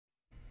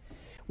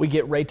We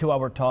get right to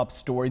our top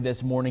story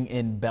this morning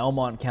in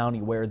Belmont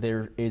County, where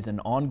there is an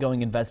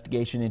ongoing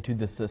investigation into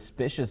the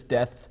suspicious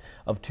deaths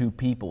of two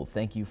people.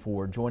 Thank you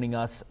for joining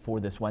us for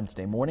this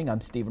Wednesday morning.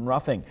 I'm Stephen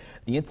Ruffing.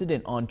 The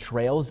incident on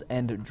Trails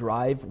End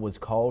Drive was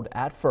called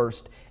at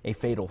first a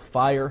fatal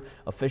fire.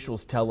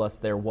 Officials tell us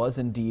there was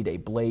indeed a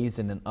blaze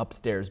in an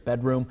upstairs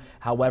bedroom.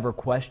 However,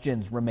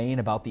 questions remain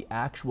about the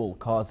actual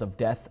cause of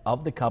death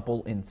of the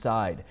couple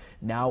inside.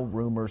 Now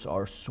rumors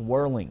are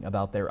swirling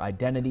about their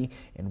identity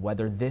and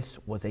whether this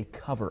was a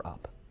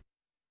cover-up.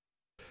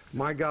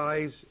 My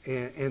guys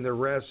and the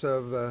rest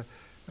of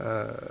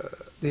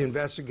the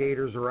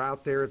investigators are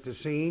out there at the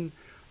scene.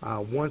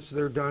 Once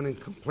they're done and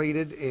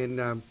completed,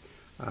 and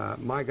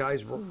my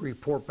guys will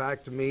report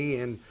back to me,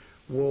 and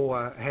we'll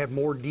have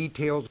more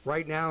details.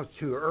 Right now it's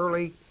too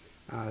early,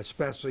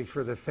 especially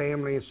for the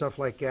family and stuff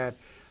like that,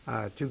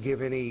 to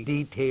give any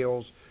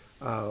details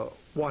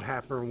what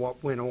happened and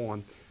what went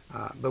on,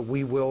 but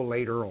we will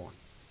later on.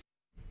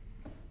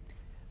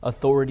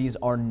 Authorities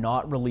are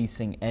not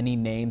releasing any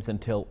names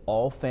until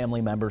all family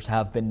members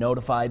have been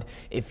notified.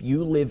 If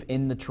you live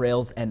in the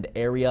Trails End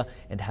area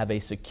and have a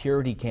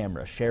security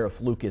camera, Sheriff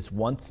Lucas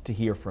wants to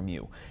hear from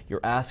you. You're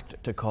asked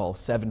to call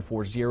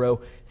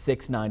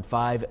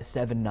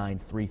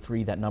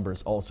 740-695-7933. That number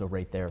is also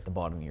right there at the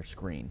bottom of your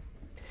screen.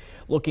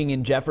 Looking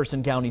in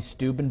Jefferson County,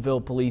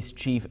 Steubenville Police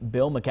Chief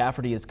Bill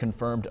McCafferty has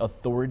confirmed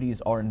authorities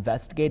are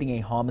investigating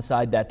a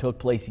homicide that took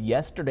place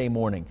yesterday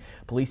morning.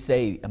 Police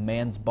say a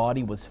man's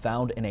body was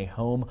found in a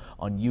home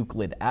on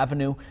Euclid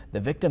Avenue. The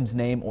victim's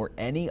name or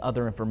any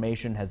other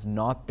information has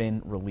not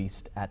been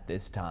released at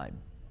this time.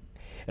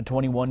 A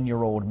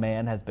 21-year-old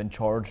man has been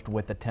charged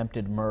with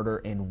attempted murder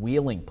in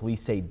Wheeling.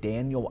 Police say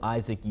Daniel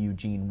Isaac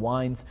Eugene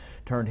Wines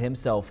turned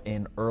himself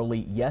in early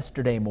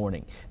yesterday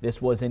morning. This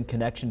was in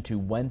connection to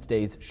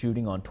Wednesday's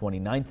shooting on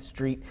 29th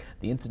Street.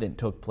 The incident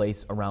took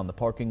place around the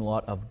parking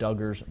lot of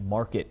Duggar's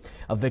Market.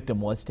 A victim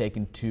was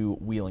taken to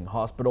Wheeling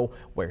Hospital,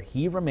 where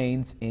he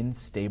remains in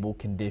stable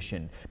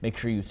condition. Make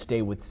sure you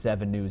stay with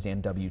 7 News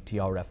and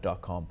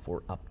WTRF.com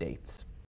for updates.